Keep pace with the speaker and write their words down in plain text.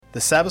The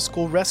Sabbath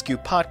School Rescue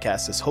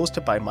podcast is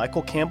hosted by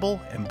Michael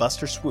Campbell and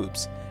Buster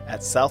Swoops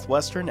at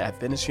Southwestern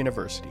Adventist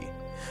University.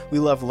 We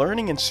love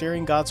learning and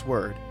sharing God's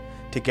Word.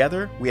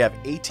 Together, we have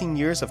 18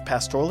 years of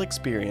pastoral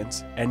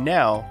experience, and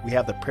now we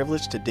have the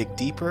privilege to dig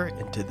deeper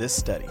into this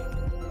study.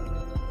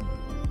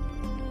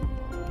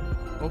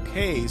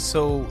 Okay,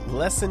 so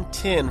Lesson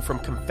 10, From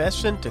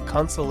Confession to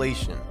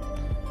Consolation.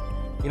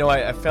 You know,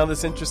 I found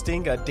this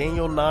interesting.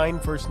 Daniel 9,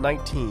 verse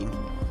 19.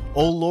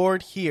 O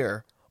Lord,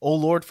 hear. O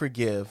Lord,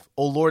 forgive.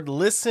 O Lord,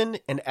 listen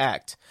and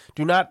act.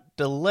 Do not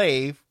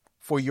delay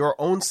for your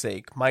own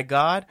sake, my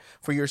God,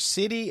 for your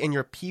city and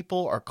your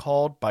people are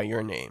called by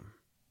your name.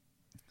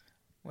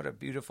 What a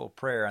beautiful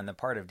prayer on the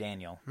part of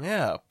Daniel.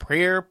 Yeah,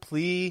 prayer,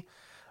 plea,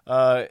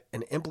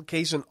 and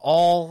implication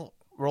all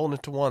rolled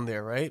into one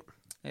there, right?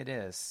 It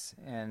is,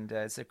 and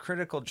it's a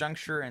critical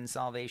juncture in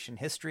salvation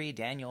history.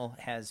 Daniel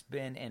has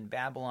been in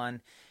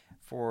Babylon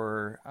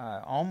for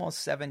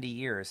almost 70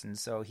 years, and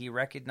so he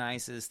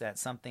recognizes that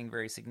something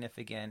very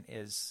significant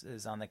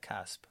is on the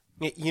cusp.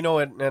 You know,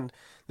 and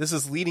this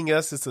is leading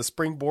us, it's a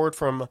springboard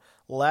from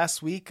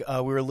last week.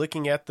 We were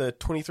looking at the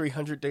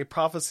 2300-day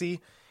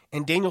prophecy,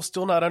 and Daniel's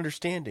still not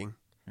understanding.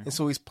 Mm-hmm. And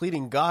so he's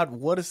pleading, God,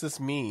 what does this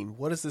mean?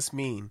 What does this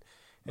mean?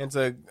 And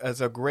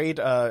as a great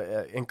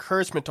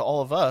encouragement to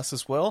all of us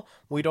as well,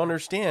 we don't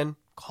understand,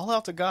 call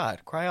out to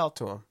God, cry out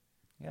to him.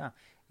 Yeah.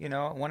 You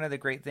know, one of the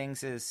great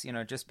things is, you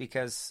know, just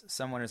because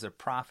someone is a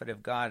prophet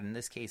of God, in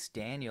this case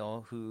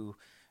Daniel, who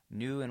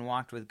knew and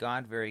walked with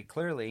God very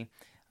clearly,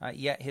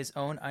 yet his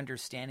own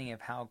understanding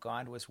of how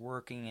God was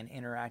working and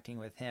interacting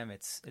with him,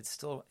 it's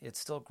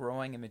still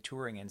growing and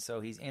maturing. And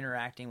so he's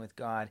interacting with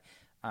God,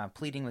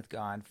 pleading with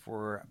God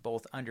for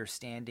both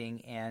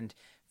understanding and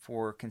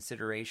for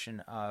consideration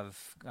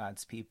of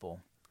God's people.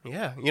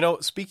 Yeah. You know,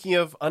 speaking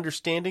of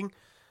understanding,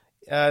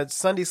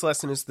 Sunday's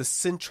lesson is the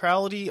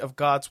centrality of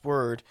God's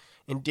Word.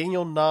 In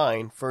Daniel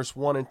 9, verse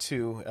 1 and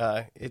 2,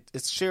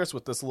 it shares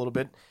with us a little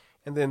bit,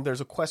 and then there's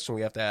a question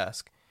we have to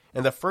ask.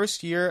 In the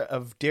first year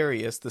of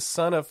Darius, the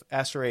son of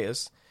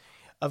Ahasuerus,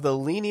 of the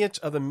lineage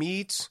of the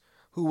Medes,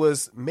 who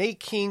was made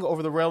king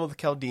over the realm of the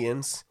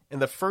Chaldeans, in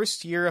the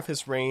first year of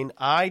his reign,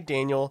 I,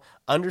 Daniel,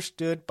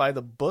 understood by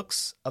the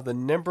books of the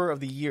number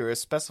of the years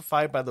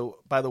specified by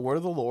the word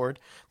of the Lord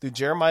through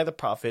Jeremiah the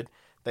prophet,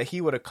 that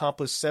he would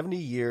accomplish 70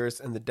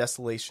 years in the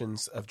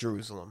desolations of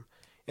Jerusalem.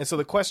 And so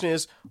the question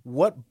is,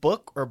 what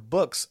book or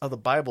books of the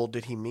Bible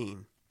did he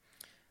mean?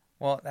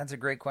 Well, that's a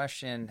great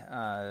question,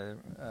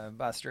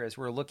 Buster. As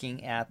we're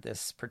looking at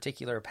this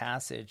particular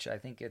passage, I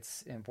think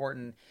it's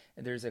important.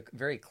 There's a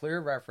very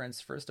clear reference,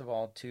 first of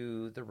all,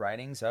 to the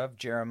writings of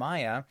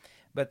Jeremiah,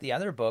 but the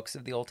other books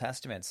of the Old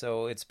Testament.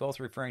 So it's both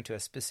referring to a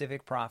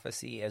specific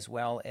prophecy as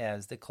well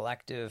as the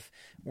collective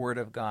Word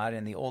of God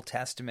in the Old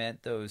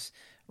Testament, those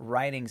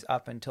writings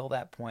up until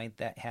that point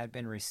that had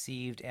been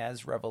received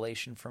as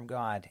revelation from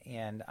God.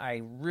 And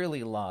I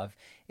really love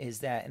is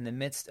that in the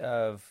midst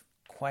of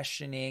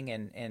questioning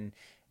and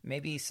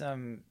maybe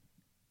some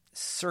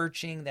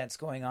searching that's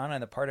going on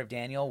the part of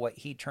Daniel, what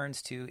he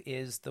turns to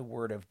is the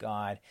Word of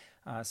God.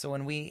 So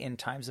when we, in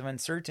times of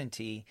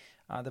uncertainty,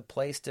 the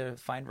place to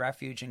find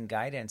refuge and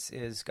guidance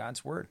is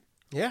God's Word.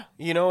 Yeah,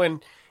 you know,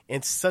 and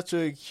it's such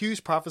a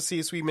huge prophecy,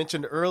 as we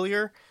mentioned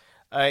earlier.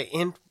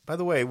 And by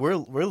the way, we're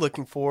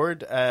looking forward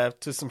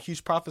to some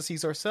huge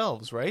prophecies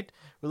ourselves, right?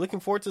 We're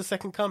looking forward to the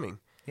second coming.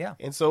 Yeah.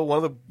 And so one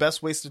of the best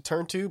places to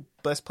turn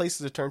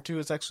to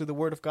is actually the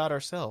Word of God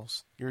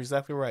ourselves. You're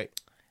exactly right.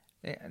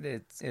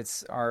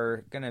 It's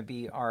going to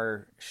be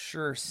our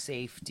sure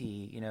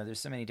safety. You know, there's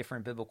so many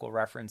different biblical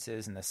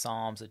references in the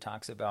Psalms. It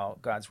talks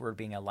about God's Word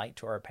being a light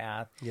to our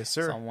path. Yes,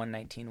 sir. Psalm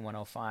 119,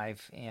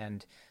 105.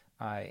 And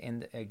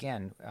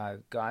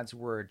God's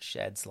Word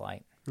sheds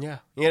light. Yeah.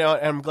 You know,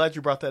 and I'm glad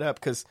you brought that up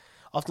because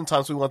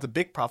oftentimes we want the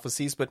big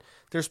prophecies, but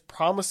there's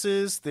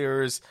promises,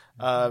 there's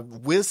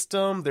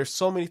wisdom, there's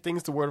so many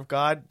things the Word of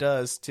God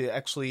does to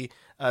actually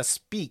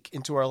speak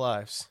into our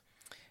lives.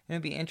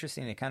 It'd be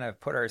interesting to kind of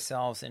put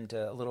ourselves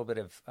into a little bit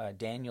of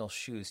Daniel's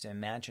shoes, to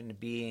imagine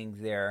being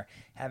there,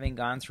 having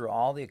gone through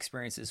all the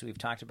experiences we've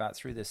talked about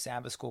through the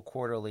Sabbath School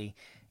Quarterly,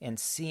 and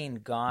seeing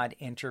God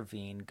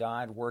intervene,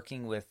 God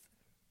working with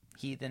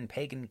heathen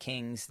pagan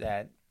kings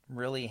that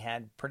really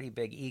had pretty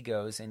big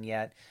egos, and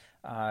yet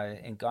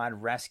and God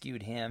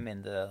rescued him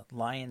in the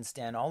lion's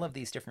den, all of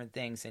these different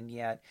things, and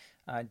yet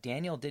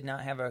Daniel did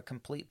not have a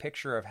complete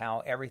picture of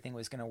how everything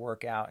was going to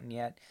work out, and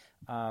yet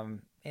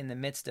in the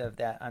midst of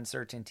that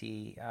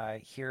uncertainty,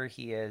 here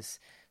he is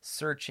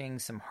searching,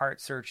 some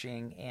heart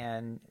searching,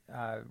 and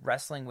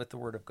wrestling with the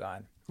Word of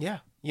God. Yeah,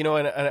 you know,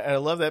 and I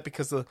love that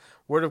because the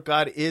Word of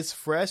God is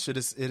fresh. It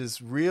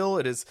is real.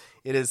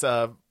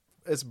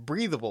 It's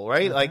breathable,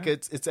 right? Mm-hmm. Like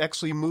it's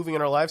actually moving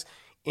in our lives.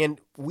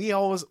 And we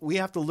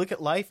have to look at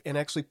life and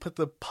actually put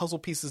the puzzle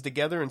pieces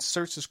together and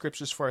search the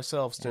scriptures for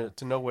ourselves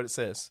to know what it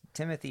says.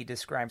 Timothy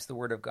describes the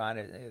Word of God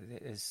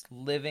as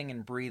living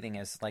and breathing,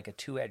 as like a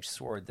two-edged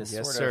sword. This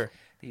yes, sort sir. of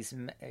these,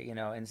 you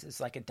know, and it's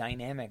like a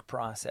dynamic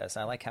process.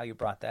 I like how you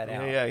brought that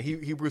out. Yeah.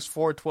 Hebrews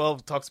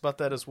 4:12 talks about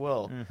that as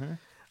well. Mm-hmm.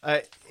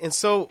 And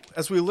so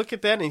as we look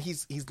at that, and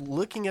he's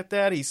looking at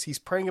that, he's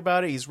praying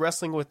about it, he's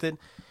wrestling with it,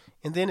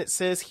 and then it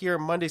says here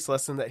in Monday's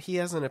lesson that he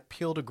has an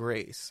appeal to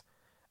grace.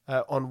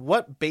 On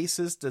what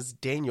basis does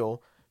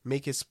Daniel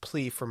make his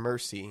plea for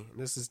mercy?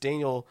 This is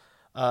Daniel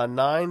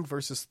 9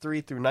 verses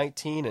 3 through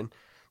 19, and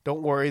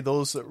don't worry,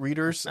 those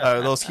readers,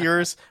 those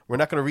hearers, we're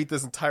not going to read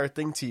this entire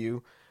thing to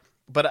you,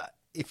 but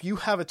if you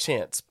have a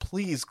chance,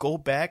 please go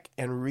back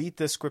and read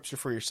this scripture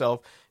for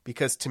yourself,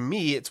 because to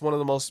me, it's one of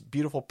the most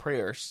beautiful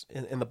prayers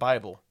in the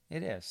Bible.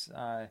 It is.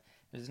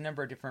 There's a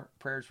number of different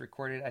prayers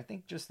recorded. I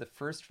think just the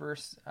first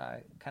verse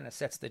kind of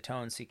sets the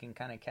tone, so you can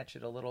kind of catch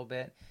it a little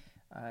bit.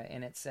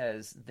 And it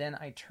says, "Then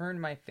I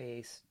turned my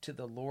face to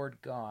the Lord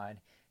God,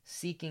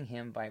 seeking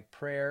him by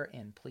prayer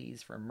and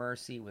pleas for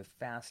mercy with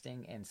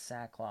fasting and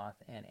sackcloth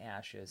and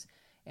ashes."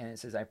 And it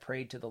says, "I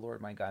prayed to the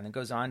Lord my God." And it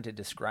goes on to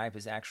describe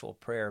his actual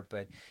prayer.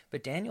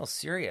 But Daniel's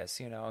serious.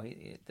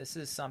 This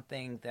is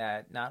something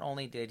that not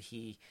only did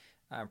he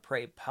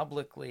pray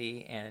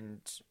publicly, and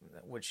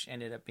which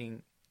ended up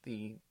being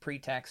the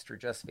pretext or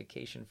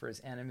justification for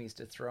his enemies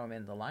to throw him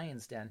in the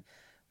lion's den,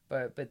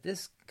 but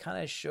this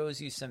kind of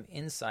shows you some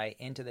insight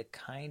into the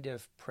kind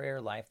of prayer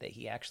life that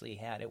he actually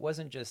had. It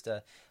wasn't just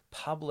a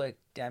public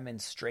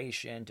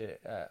demonstration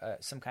to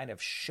some kind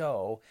of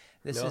show.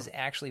 This is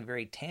actually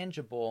very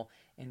tangible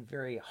and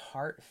very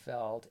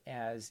heartfelt,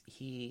 as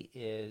he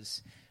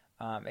is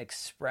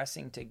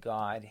expressing to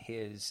God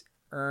his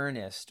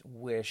earnest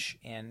wish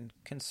and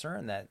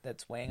concern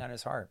that's weighing on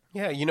his heart.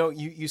 Yeah,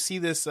 you see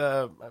this.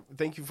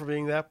 Thank you for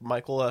being that,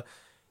 Michael.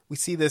 We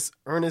see this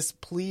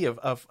earnest plea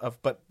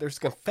but there's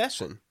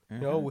confession.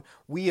 Mm-hmm.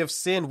 We have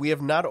sinned. We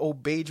have not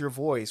obeyed your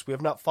voice. We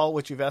have not followed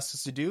what you've asked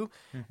us to do.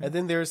 Mm-hmm. And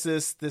then there's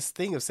this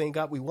thing of saying,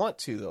 God, we want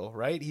to, though,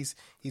 right? He's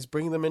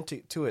bringing them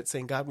into it,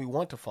 saying, God, we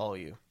want to follow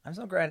you. I'm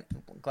so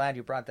glad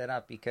you brought that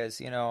up,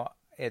 because,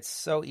 it's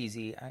so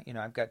easy.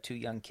 I've got 2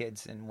 young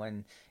kids,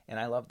 and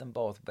I love them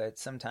both. But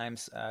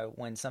sometimes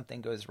when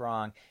something goes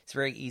wrong, it's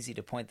very easy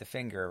to point the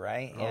finger,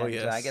 right? Oh, and,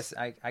 yes. I guess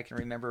I can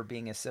remember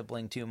being a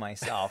sibling to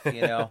myself,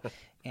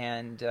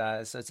 And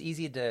so it's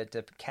easy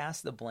to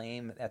cast the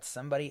blame. That's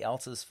somebody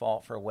else's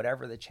fault for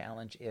whatever the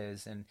challenge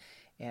is.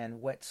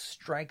 And what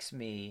strikes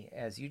me,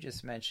 as you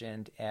just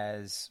mentioned,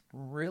 as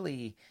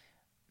really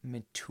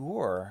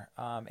mature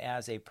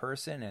as a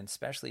person, and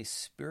especially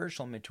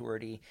spiritual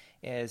maturity,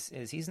 is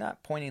he's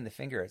not pointing the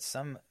finger at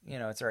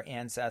it's our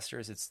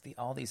ancestors, it's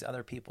all these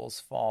other people's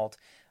fault.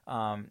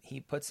 He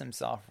puts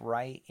himself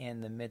right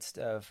in the midst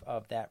of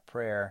that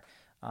prayer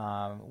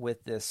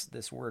with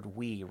this word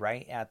 "we"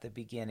 right at the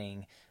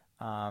beginning.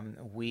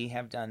 We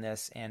have done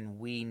this, and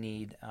we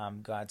need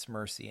God's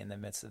mercy in the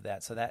midst of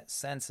that. So that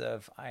sense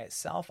of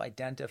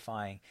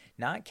self-identifying,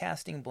 not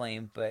casting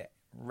blame, but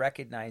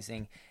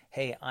recognizing,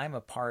 hey, I'm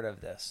a part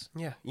of this.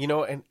 Yeah,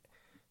 and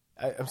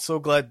I'm so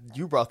glad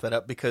you brought that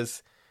up,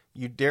 because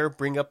you dare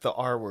bring up the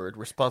R word,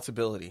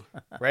 responsibility,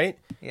 right?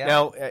 Yeah.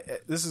 Now,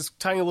 this is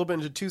tying a little bit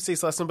into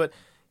Tuesday's lesson, but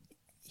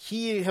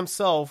he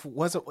himself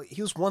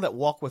he was one that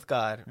walked with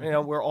God.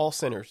 Mm-hmm. We're all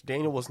sinners.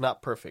 Daniel was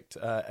not perfect.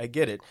 I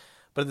get it.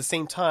 But at the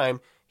same time,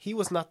 he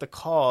was not the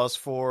cause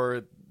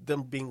for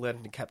them being led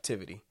into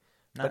captivity.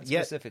 Not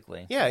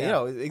specifically.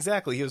 Yeah,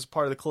 exactly. He was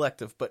part of the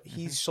collective, but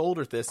he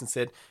shouldered this and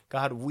said,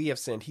 God, we have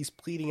sinned. He's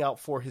pleading out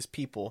for his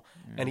people,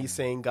 and he's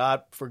saying,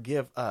 God,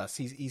 forgive us.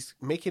 He's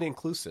making it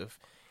inclusive.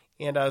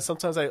 And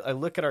sometimes I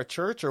look at our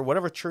church, or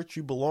whatever church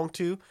you belong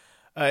to.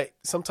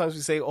 Sometimes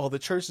we say, oh, the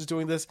church is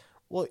doing this.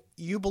 Well,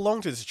 you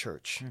belong to the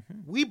church.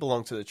 Mm-hmm. We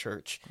belong to the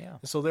church. Yeah.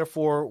 And so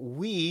therefore,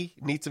 we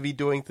need to be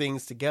doing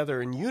things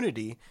together in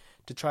unity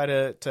to try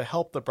to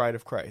help the bride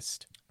of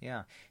Christ.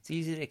 Yeah, it's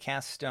easy to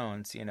cast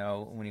stones,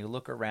 when you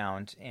look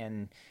around,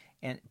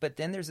 but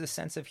then there's a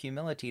sense of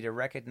humility to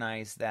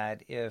recognize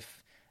that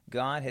if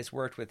God has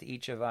worked with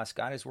each of us,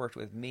 God has worked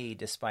with me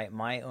despite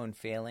my own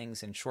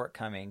failings and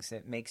shortcomings.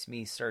 It makes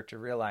me start to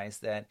realize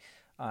that,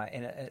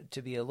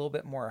 to be a little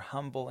bit more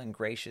humble and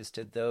gracious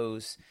to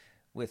those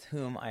with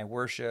whom I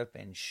worship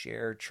and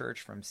share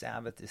church from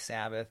Sabbath to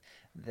Sabbath,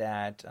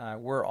 that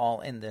we're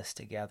all in this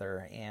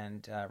together.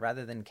 And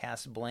rather than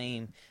cast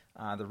blame,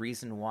 the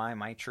reason why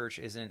my church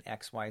isn't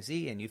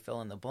XYZ, and you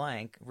fill in the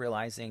blank,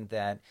 realizing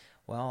that,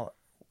 well,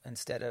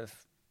 instead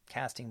of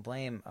casting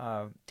blame,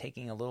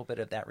 taking a little bit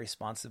of that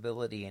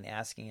responsibility and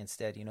asking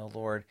instead,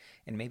 Lord,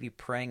 and maybe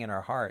praying in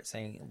our heart,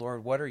 saying,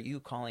 Lord, what are you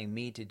calling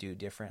me to do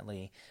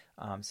differently,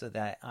 so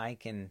that I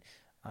can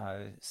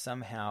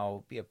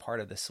somehow be a part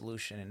of the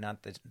solution and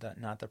not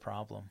the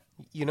problem.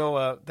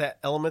 That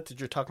element that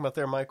you're talking about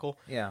there, Michael,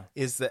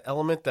 is the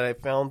element that I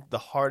found the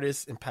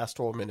hardest in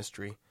pastoral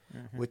ministry,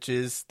 which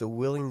is the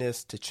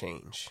willingness to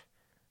change,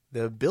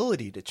 the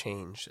ability to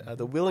change,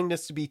 the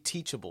willingness to be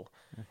teachable,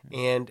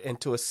 and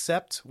to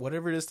accept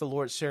whatever it is the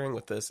Lord's sharing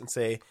with us and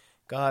say,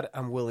 God,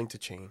 I'm willing to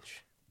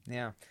change.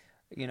 Yeah.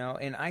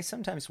 And I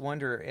sometimes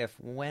wonder if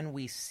when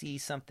we see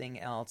something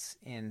else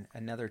in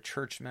another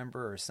church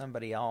member or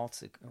somebody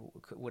else,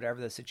 whatever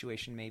the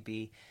situation may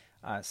be,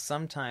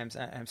 Sometimes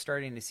I'm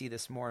starting to see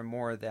this more and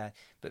more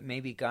but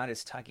maybe God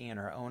is tugging in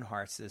our own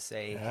hearts to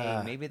say,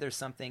 hey, maybe there's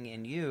something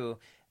in you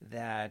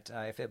that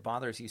if it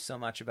bothers you so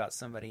much about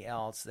somebody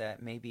else,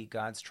 that maybe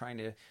God's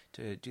trying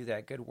to do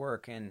that good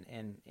work in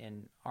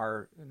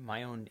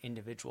my own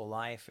individual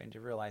life, and to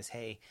realize,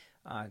 hey,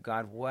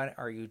 God, what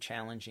are you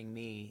challenging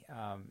me?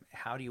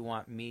 How do you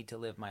want me to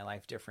live my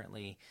life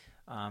differently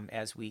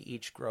as we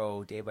each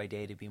grow day by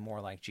day to be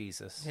more like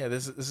Jesus? Yeah,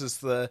 this is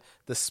the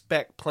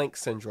speck plank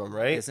syndrome,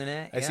 right? Isn't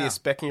it? I see a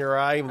speck in your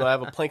eye, even though I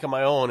have a plank of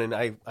my own, and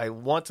I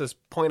want to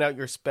point out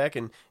your speck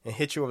and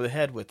hit you over the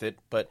head with it,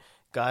 but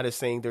God is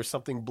saying there's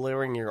something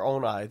blaring in your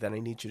own eye that I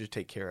need you to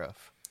take care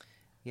of.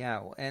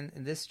 Yeah, and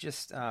this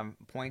just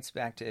points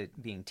back to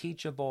being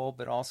teachable,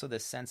 but also the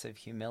sense of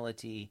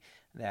humility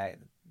that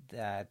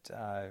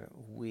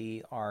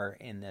we are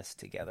in this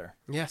together.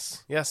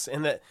 Yes,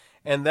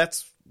 and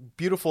that's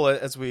beautiful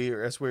as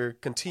we're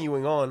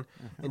continuing on.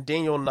 In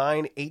Daniel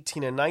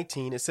 9:18 and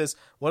 19, it says,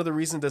 "What are the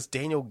reasons does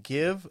Daniel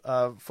give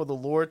for the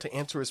Lord to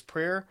answer his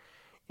prayer?"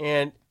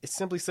 And it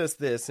simply says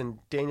this in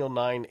Daniel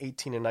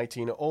 9:18 and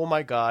 19, "Oh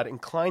my God,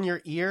 incline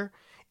your ear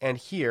and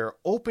hear,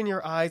 open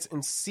your eyes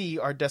and see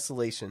our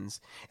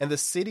desolations, and the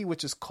city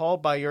which is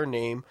called by your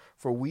name,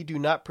 for we do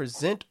not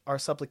present our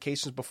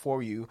supplications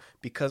before you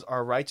because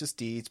our righteous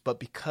deeds, but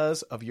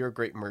because of your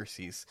great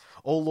mercies.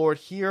 O Lord,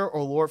 hear,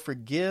 O Lord,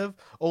 forgive,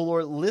 O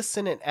Lord,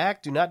 listen and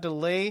act, do not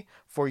delay,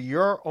 for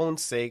your own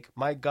sake,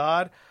 my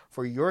God,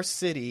 for your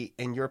city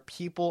and your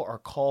people are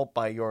called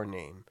by your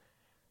name."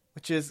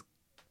 Which is,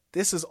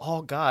 this is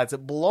all God's.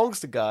 It belongs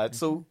to God.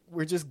 So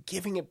we're just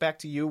giving it back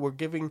to you. We're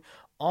giving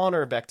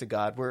honor back to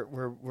God.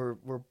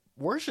 We're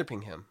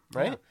worshiping Him,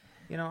 right?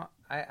 Yeah.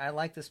 I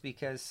like this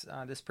because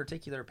this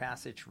particular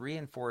passage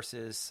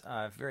reinforces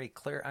a very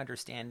clear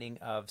understanding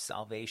of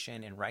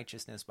salvation and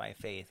righteousness by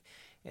faith.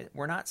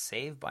 We're not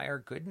saved by our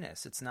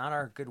goodness. It's not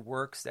our good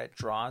works that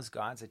draws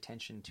God's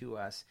attention to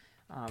us.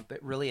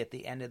 But really, at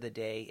the end of the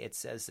day, it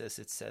says this.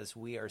 It says,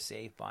 we are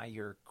saved by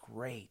your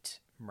great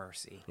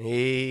mercy.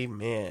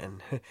 Amen.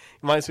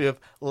 Reminds me of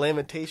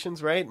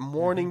Lamentations, right?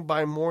 Morning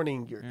by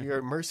morning,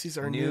 your mercies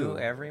are new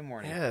every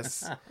morning.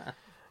 Yes.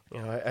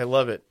 I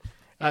love it.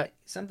 I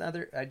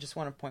just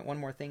want to point one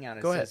more thing out.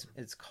 It says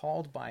it's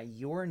called by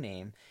your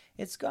name.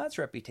 It's God's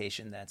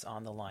reputation that's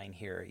on the line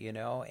here,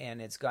 and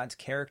it's God's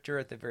character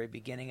at the very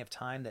beginning of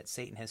time that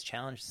Satan has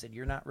challenged, said,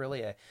 you're not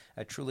really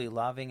a truly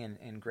loving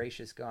and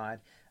gracious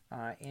God.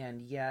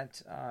 And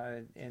yet,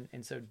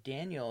 so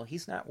Daniel,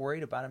 he's not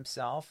worried about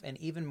himself, and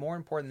even more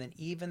important than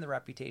even the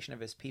reputation of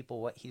his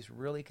people, what he's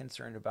really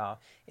concerned about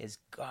is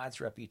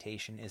God's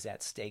reputation is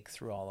at stake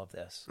through all of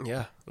this.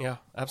 Yeah,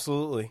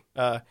 absolutely.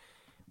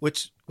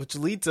 Which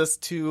leads us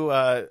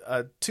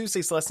to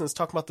Tuesday's lesson is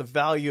talking about the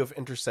value of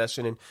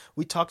intercession, and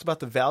we talked about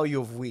the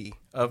value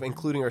of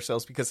including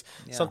ourselves, because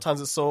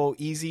sometimes it's so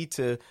easy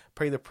to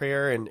pray the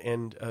prayer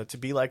and to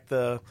be like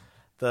the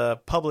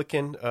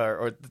publican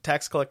or the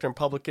tax collector and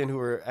publican who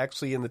are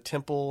actually in the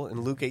temple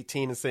in Luke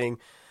 18 and saying,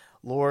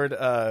 Lord,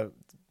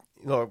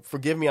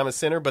 forgive me, I'm a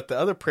sinner. But the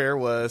other prayer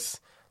was,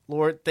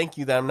 Lord, thank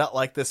you that I'm not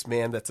like this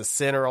man that's a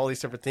sinner, all these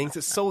different things.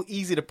 It's so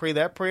easy to pray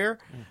that prayer,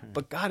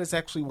 but God is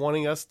actually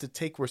wanting us to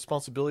take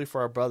responsibility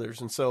for our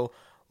brothers. And so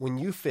when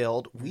you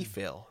failed, we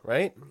fail,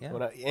 right?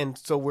 Yeah. And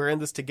so we're in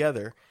this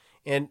together.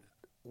 And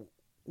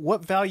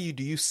what value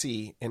do you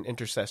see in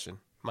intercession,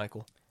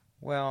 Michael?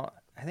 Well,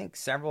 I think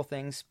several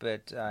things,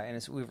 but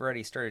and we've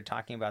already started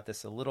talking about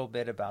this a little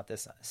bit, about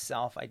this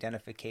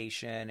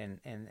self-identification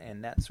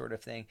and that sort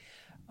of thing.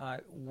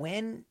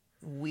 When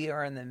we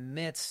are in the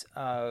midst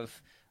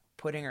of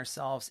putting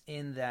ourselves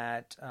in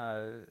that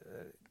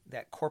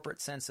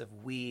corporate sense of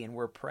we, and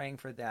we're praying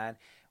for that,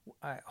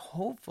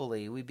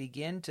 hopefully we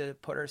begin to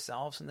put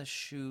ourselves in the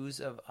shoes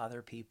of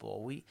other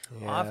people. We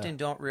often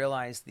don't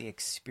realize the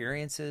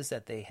experiences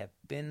that they have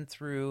been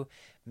through.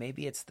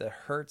 Maybe it's the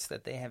hurts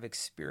that they have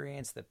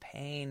experienced, the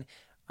pain.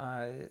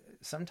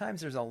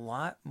 Sometimes there's a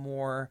lot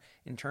more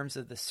in terms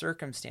of the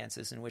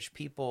circumstances in which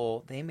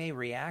people, they may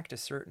react a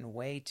certain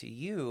way to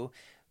you.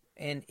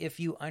 And if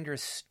you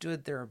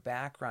understood their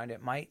background,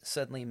 it might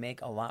suddenly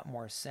make a lot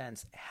more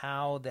sense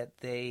how that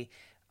they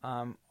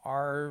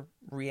are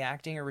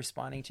reacting or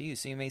responding to you.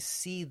 So you may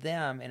see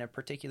them in a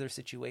particular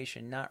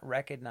situation, not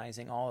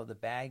recognizing all of the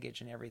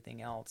baggage and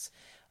everything else.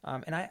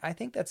 And I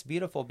think that's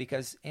beautiful,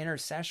 because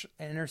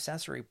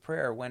intercessory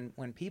prayer,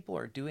 when people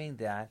are doing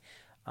that,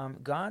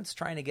 God's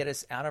trying to get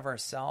us out of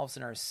ourselves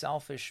and our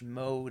selfish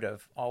mode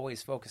of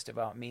always focused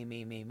about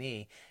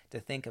me, to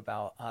think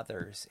about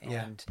others.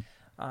 And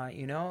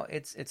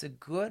it's a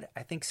good,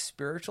 I think,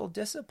 spiritual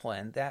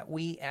discipline that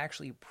we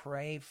actually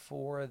pray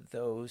for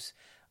those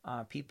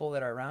people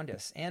that are around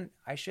us. And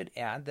I should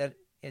add that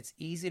it's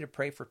easy to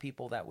pray for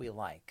people that we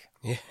like.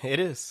 Yeah, it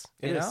is.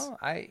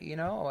 I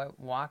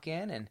walk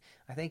in and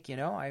I think,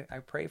 I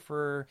pray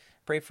for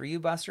you,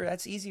 Buster.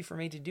 That's easy for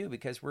me to do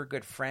because we're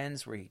good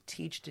friends. We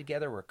teach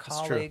together. We're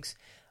colleagues.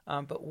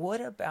 But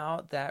what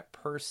about that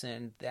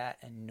person that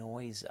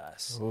annoys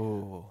us?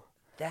 Ooh.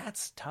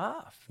 that's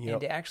tough. Yep.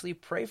 And to actually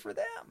pray for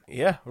them.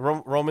 Yeah,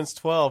 Romans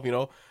 12,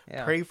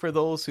 Yeah. pray for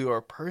those who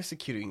are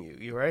persecuting you,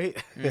 you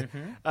right?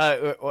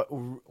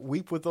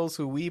 Weep with those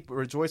who weep,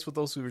 rejoice with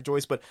those who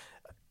rejoice. But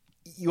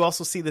you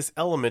also see this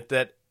element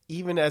that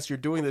even as you're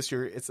doing this,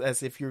 it's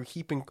as if you're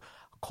heaping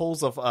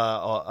coals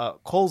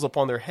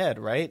upon their head,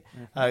 right?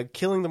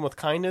 Killing them with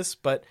kindness.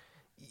 But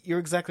you're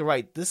exactly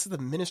right. This is the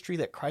ministry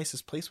that Christ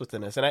has placed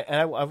within us. And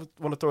I want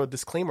to throw a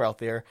disclaimer out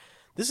there.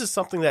 This is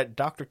something that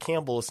Dr.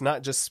 Campbell is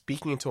not just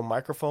speaking into a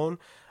microphone.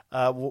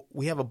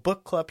 We have a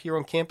book club here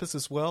on campus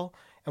as well.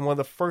 And one of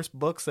the first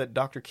books that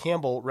Dr.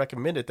 Campbell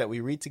recommended that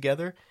we read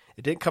together,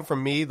 it didn't come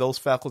from me, those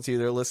faculty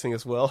that are listening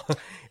as well. It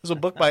was a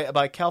book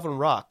by Calvin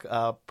Rock,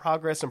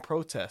 Progress and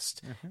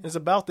Protest. It's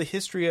about the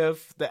history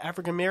of the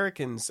African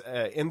Americans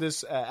in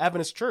this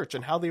Adventist church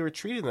and how they were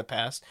treated in the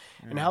past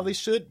and how they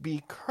should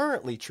be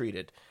currently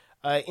treated.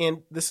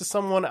 And this is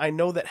someone I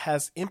know that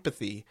has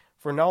empathy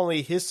for not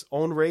only his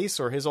own race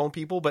or his own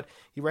people, but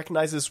he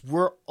recognizes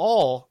we're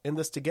all in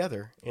this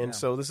together. And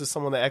so this is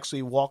someone that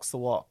actually walks the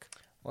walk.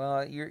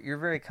 Well, you're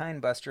very kind,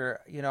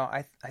 Buster.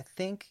 I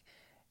think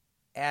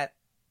at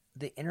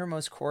the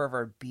innermost core of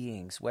our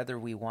beings, whether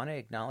we want to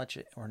acknowledge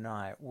it or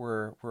not,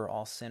 we're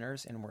all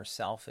sinners and we're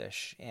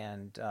selfish.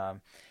 And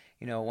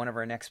one of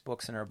our next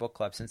books in our book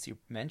club, since you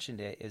mentioned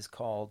it, is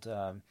called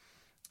the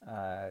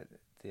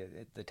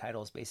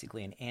title is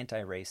basically an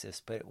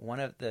anti-racist. But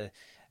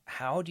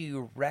how do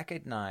you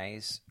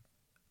recognize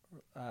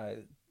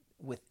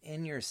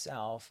within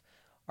yourself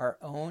our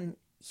own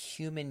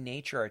human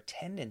nature, our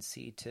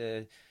tendency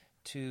to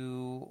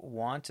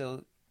want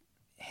to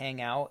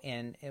hang out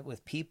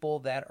with people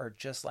that are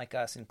just like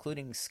us,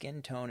 including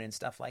skin tone and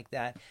stuff like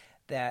that,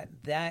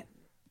 that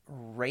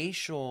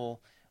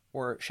racial,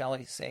 or shall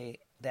I say,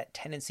 that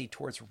tendency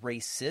towards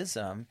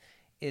racism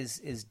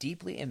is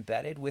deeply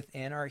embedded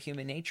within our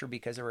human nature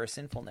because of our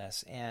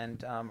sinfulness.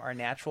 And our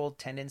natural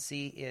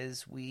tendency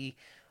is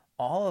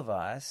all of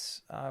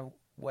us,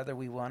 whether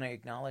we want to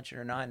acknowledge it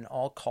or not, in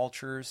all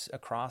cultures,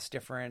 across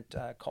different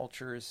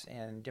cultures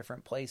and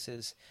different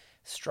places,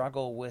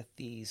 struggle with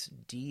these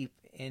deep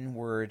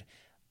inward,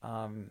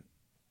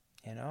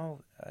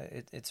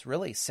 it's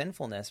really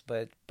sinfulness,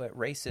 but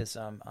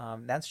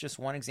racism. That's just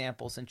one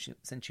example.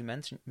 Since you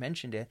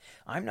mentioned it,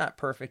 I'm not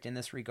perfect in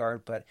this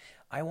regard, but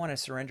I want to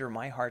surrender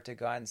my heart to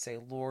God and say,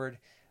 Lord,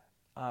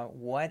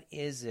 what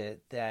is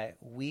it that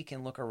we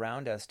can look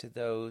around us to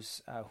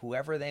those,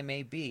 whoever they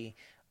may be,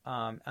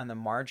 on the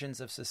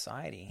margins of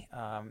society.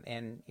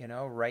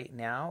 Right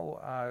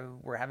now,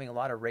 we're having a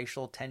lot of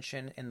racial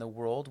tension in the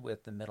world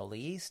with the Middle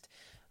East,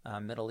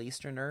 Middle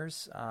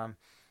Easterners.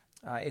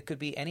 It could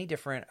be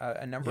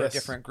a number of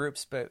different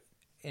groups, but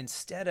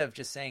instead of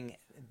just saying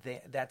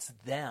that's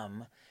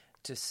them,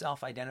 to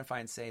self-identify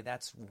and say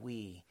that's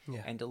we,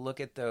 and to look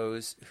at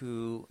those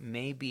who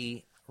may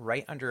be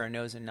right under our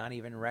nose and not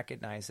even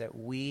recognize that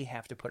we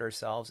have to put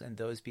ourselves in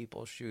those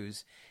people's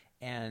shoes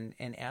and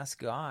ask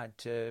God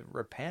to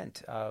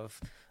repent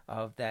of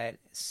that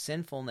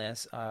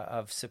sinfulness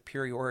of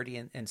superiority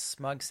and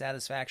smug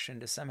satisfaction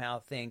to somehow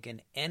think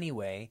in any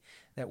way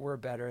that we're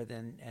better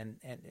than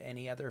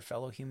any other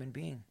fellow human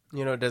being.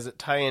 Does it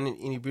tie in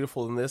any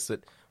beautiful in this,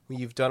 that when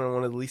you've done it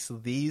one of the least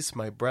of these,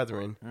 my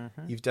brethren,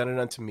 you've done it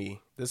unto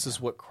me. This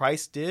is what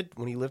Christ did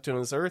when he lived on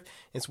this earth.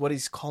 It's what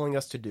he's calling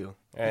us to do,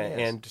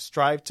 and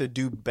strive to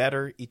do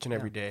better each and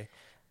every day.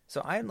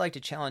 So I'd like to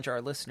challenge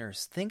our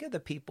listeners. Think of the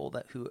people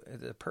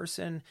the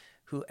person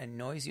who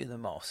annoys you the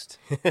most.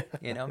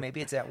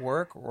 Maybe it's at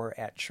work or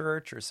at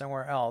church or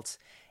somewhere else.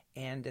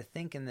 And to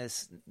think in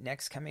this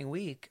next coming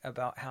week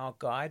about how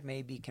God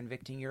may be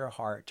convicting your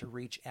heart to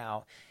reach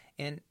out.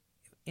 And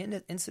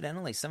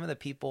incidentally, some of the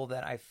people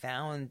that I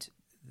found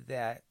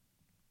that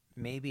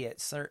maybe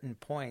at certain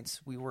points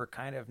we were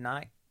kind of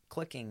not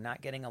clicking,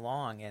 not getting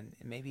along, and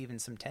maybe even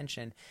some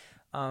tension,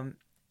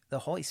 the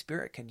Holy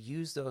Spirit could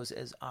use those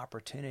as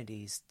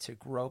opportunities to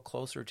grow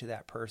closer to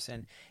that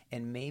person.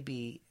 And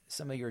maybe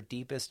some of your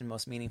deepest and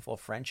most meaningful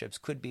friendships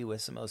could be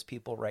with some of those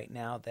people right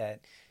now that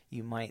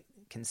you might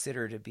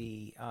consider to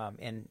be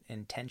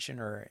in tension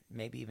or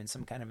maybe even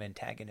some kind of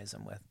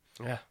antagonism with.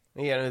 Yeah,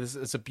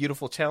 it's a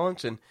beautiful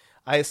challenge, and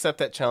I accept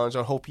that challenge.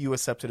 I hope you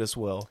accept it as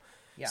well.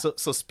 Yeah.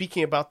 So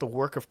speaking about the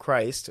work of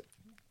Christ,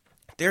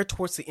 there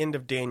towards the end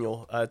of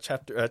Daniel,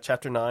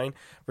 chapter 9,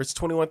 verse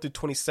 21 through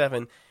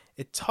 27,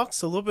 it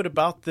talks a little bit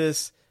about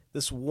this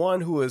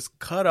one who is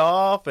cut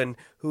off and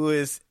who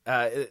is,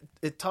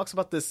 it talks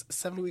about this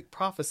 70-week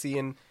prophecy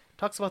and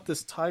talks about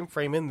this time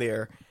frame in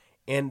there.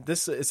 And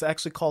this is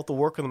actually called the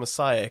work of the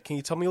Messiah. Can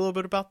you tell me a little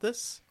bit about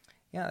this?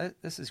 Yeah,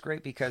 this is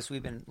great because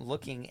we've been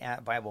looking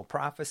at Bible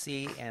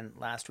prophecy, and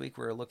last week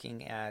we were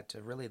looking at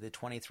really the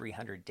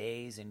 2,300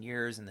 days and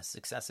years and the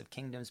successive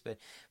kingdoms,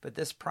 but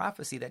this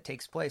prophecy that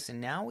takes place, and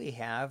now we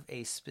have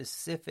a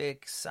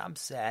specific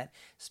subset,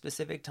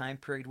 specific time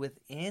period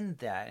within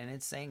that, and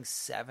it's saying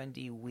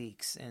 70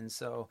 weeks, and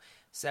so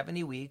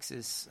 70 weeks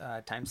is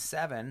times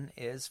 7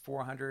 is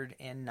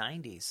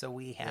 490. So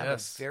we have a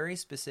very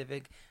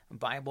specific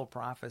Bible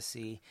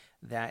prophecy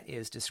that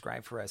is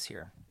described for us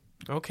here.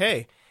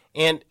 Okay.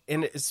 And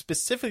it's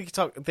specifically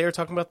they're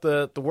talking about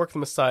the work of the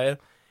Messiah,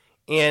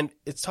 and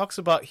it talks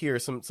about here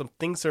some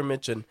things that are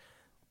mentioned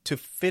to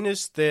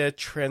finish the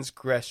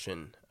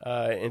transgression.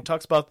 And it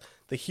talks about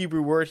the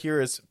Hebrew word here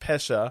is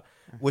pesha,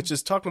 which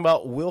is talking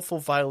about willful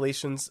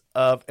violations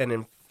of an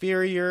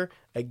inferior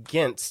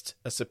against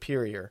a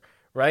superior.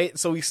 Right?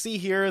 So we see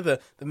here the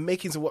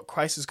makings of what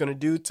Christ is going to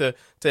do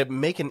to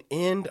make an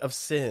end of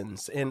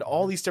sins and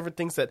all these different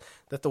things that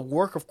the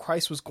work of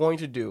Christ was going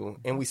to do.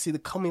 And we see the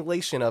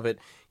culmination of it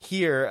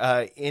here.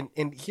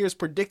 And here's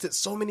predicted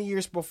so many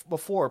years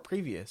before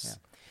previous. Yeah.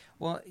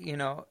 Well,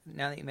 now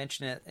that you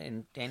mention it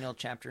in Daniel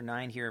chapter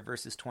 9 here,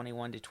 verses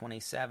 21 to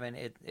 27,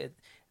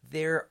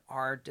 there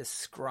are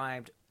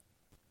described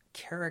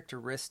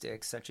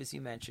characteristics, such as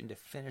you mentioned, to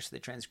finish the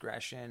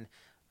transgression,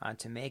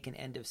 to make an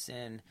end of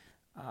sin,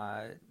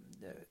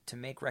 to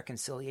make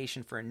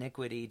reconciliation for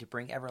iniquity, to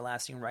bring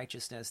everlasting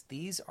righteousness.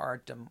 These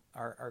are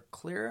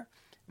clear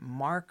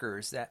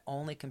markers that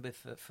only can be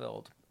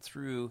fulfilled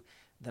through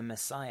the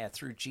Messiah,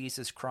 through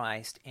Jesus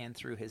Christ, and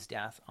through his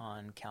death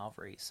on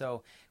Calvary.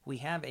 So we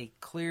have a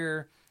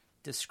clear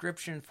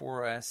description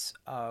for us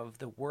of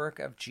the work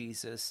of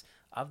Jesus,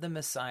 of the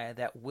Messiah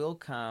that will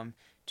come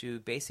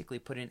to basically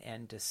put an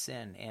end to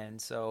sin.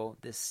 And so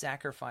this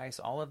sacrifice,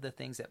 all of the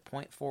things that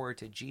point forward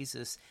to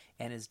Jesus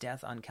and his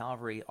death on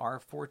Calvary are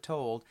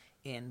foretold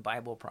in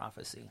Bible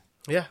prophecy.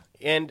 Yeah,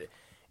 and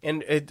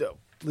it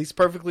leads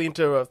perfectly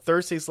into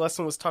Thursday's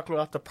lesson was talking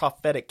about the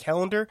prophetic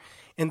calendar.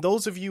 And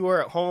those of you who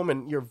are at home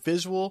and you're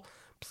visual,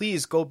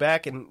 please go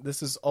back, and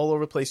this is all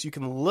over the place. You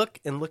can look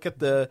at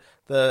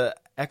the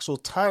actual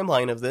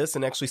timeline of this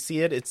and actually see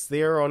it. It's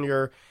there on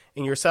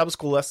in your Sabbath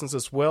school lessons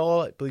as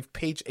well. I believe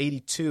page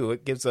 82.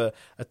 It gives a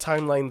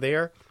timeline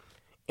there,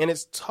 and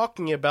it's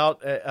talking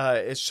about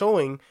it's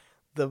showing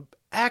the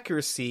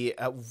accuracy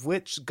at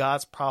which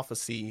God's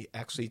prophecy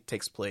actually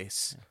takes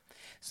place.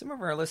 Some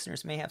of our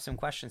listeners may have some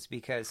questions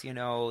because,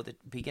 the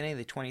beginning of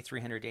the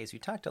 2300 days, we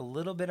talked a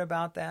little bit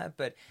about that,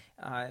 but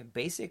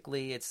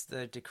basically it's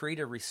the decree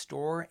to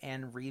restore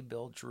and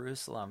rebuild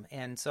Jerusalem.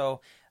 And so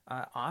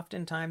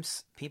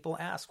oftentimes people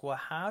ask, well,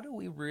 how do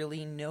we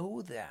really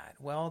know that?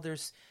 Well,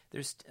 there's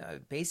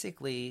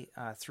basically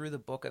through the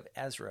book of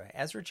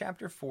Ezra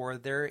chapter 4,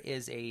 there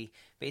is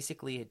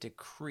basically a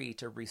decree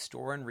to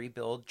restore and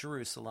rebuild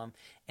Jerusalem,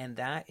 and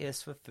that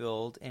is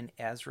fulfilled in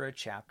Ezra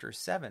chapter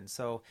 7.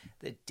 So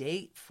the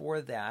date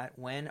for that,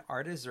 when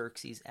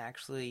Artaxerxes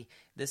actually,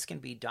 this can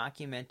be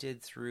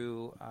documented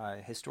through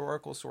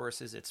historical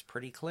sources, it's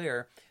pretty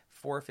clear,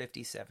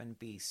 457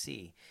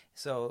 BC.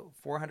 So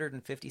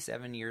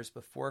 457 years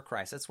before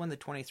Christ. That's when the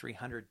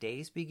 2300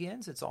 days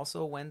begins. It's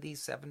also when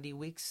these 70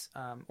 weeks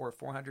or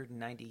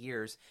 490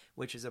 years,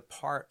 which is a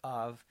part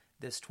of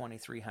this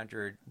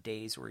 2300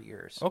 days or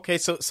years. Okay,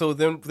 so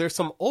then there's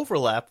some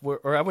overlap,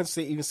 or I wouldn't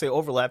even say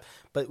overlap,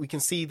 but we can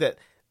see that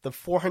the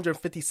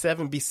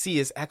 457 BC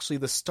is actually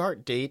the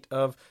start date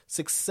of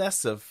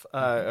successive,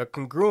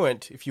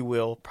 congruent, if you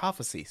will,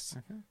 prophecies.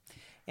 Mm-hmm.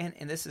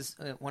 And this is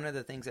one of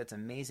the things that's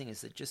amazing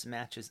is it just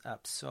matches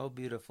up so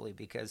beautifully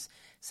because it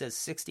says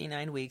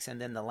 69 weeks, and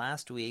then the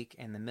last week,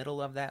 in the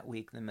middle of that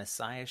week, the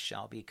Messiah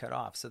shall be cut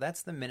off. So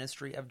that's the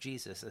ministry of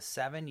Jesus, a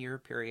 7-year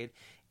period.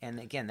 And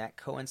again, that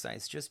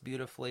coincides just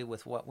beautifully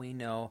with what we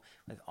know,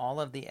 with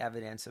all of the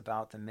evidence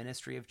about the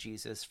ministry of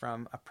Jesus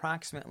from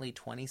approximately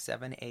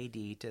 27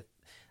 AD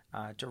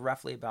to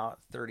roughly about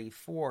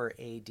 34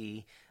 AD.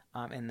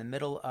 In the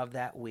middle of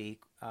that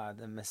week,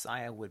 the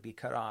Messiah would be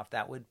cut off.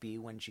 That would be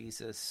when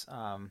Jesus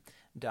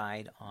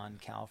died on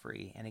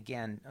Calvary. And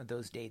again,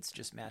 those dates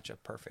just match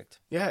up perfect.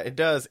 Yeah, it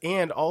does.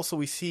 And also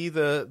we see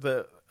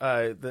the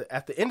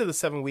at the end of the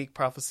 7-week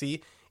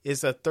prophecy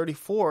is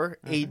 34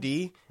 AD,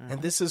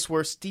 and this is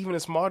where Stephen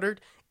is martyred,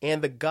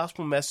 and the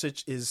gospel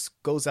message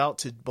goes out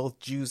to both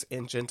Jews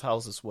and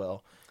Gentiles as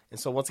well. And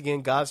so once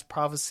again, God's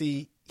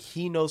prophecy,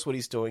 he knows what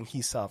he's doing.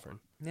 He's sovereign.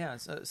 Yeah,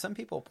 so some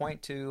people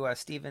point to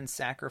Stephen's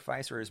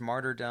sacrifice or his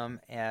martyrdom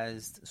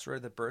as sort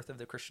of the birth of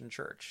the Christian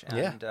church.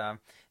 And,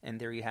 and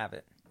there you have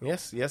it.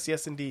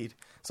 Yes, indeed.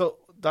 So,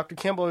 Dr.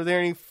 Campbell, are there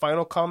any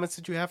final comments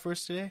that you have for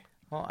us today?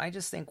 Well, I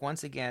just think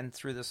once again,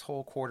 through this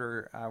whole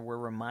quarter, we're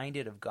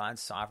reminded of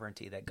God's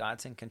sovereignty, that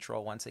God's in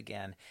control once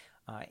again.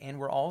 And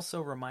we're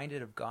also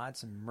reminded of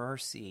God's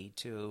mercy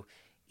to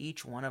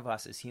each one of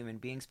us as human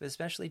beings, but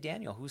especially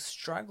Daniel, who's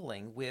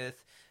struggling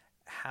with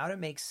how to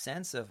make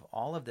sense of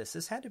all of this.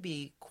 This had to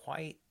be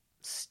quite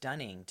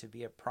stunning to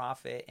be a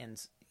prophet and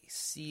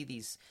see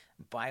these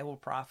Bible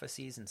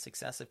prophecies and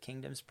successive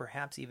kingdoms,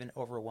 perhaps even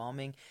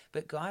overwhelming.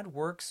 But God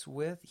works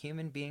with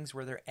human beings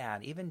where they're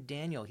at. Even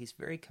Daniel, he's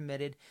very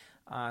committed,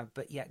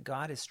 but yet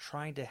God is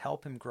trying to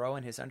help him grow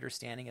in his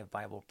understanding of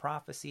Bible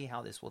prophecy,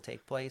 how this will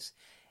take place.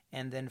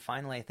 And then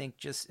finally, I think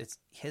just it's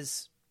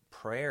his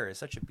prayer is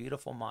such a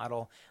beautiful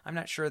model. I'm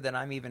not sure that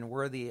I'm even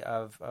worthy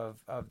of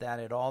that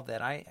at all,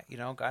 that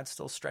God's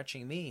still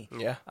stretching me.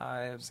 Yeah,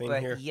 same but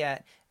here.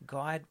 Yet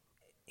God,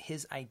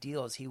 his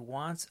ideals, he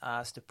wants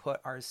us to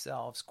put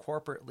ourselves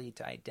corporately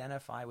to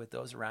identify with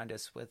those around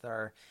us with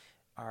our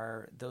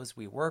are those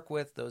we work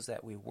with, those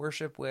that we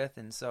worship with.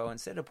 And so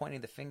instead of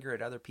pointing the finger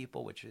at other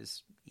people, which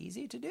is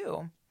easy to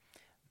do,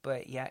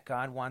 but yet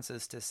God wants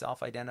us to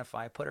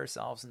self-identify, put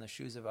ourselves in the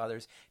shoes of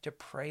others, to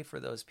pray for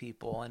those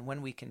people. And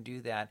when we can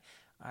do that,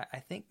 I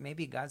think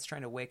maybe God's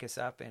trying to wake us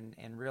up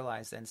and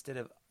realize that instead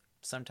of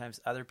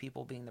sometimes other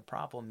people being the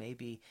problem,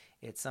 maybe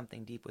it's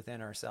something deep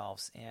within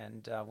ourselves.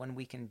 And when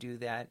we can do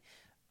that,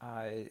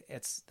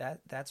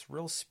 that's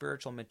real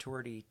spiritual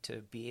maturity to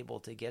be able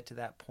to get to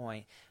that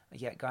point.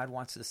 Yet God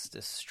wants us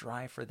to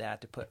strive for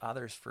that, to put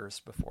others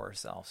first before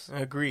ourselves.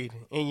 Agreed.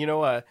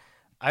 And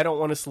I don't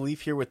want us to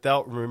leave here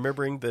without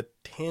remembering the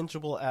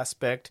tangible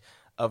aspect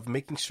of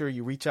making sure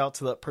you reach out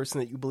to that person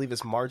that you believe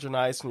is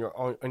marginalized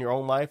in your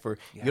own life, or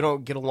you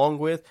don't get along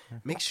with.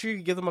 Make sure you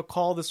give them a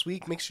call this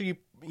week. Make sure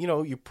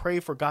you pray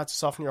for God to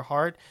soften your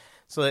heart,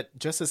 so that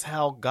just as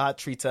how God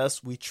treats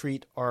us, we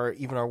treat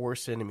even our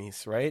worst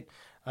enemies, right?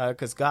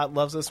 Because God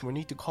loves us,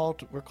 and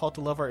we're called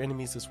to love our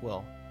enemies as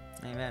well.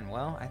 Amen.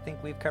 Well, I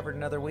think we've covered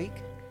another week.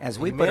 As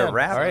we Amen. put a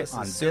wrap All right,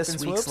 on so this Soup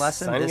and week's Swoops,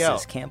 lesson, signing this out.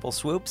 is Campbell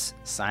Swoops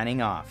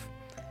signing off.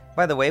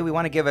 By the way, we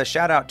want to give a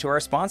shout out to our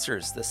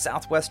sponsors, the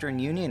Southwestern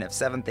Union of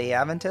Seventh-day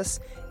Adventists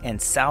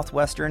and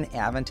Southwestern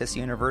Adventist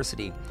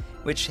University,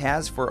 which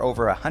has for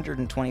over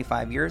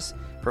 125 years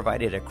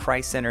provided a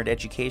Christ-centered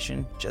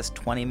education just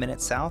 20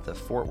 minutes south of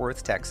Fort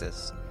Worth,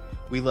 Texas.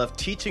 We love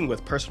teaching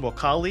with personal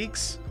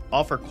colleagues,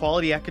 offer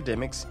quality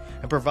academics,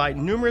 and provide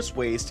numerous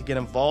ways to get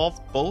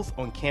involved both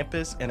on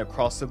campus and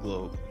across the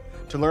globe.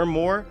 To learn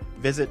more,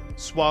 visit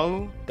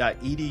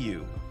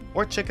swau.edu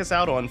or check us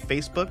out on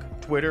Facebook,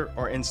 Twitter,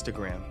 or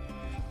Instagram.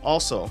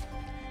 Also,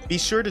 be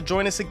sure to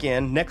join us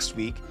again next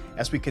week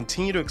as we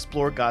continue to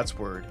explore God's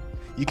Word.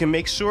 You can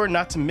make sure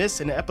not to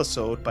miss an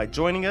episode by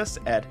joining us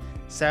at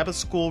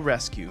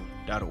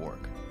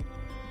sabbathschoolrescue.org.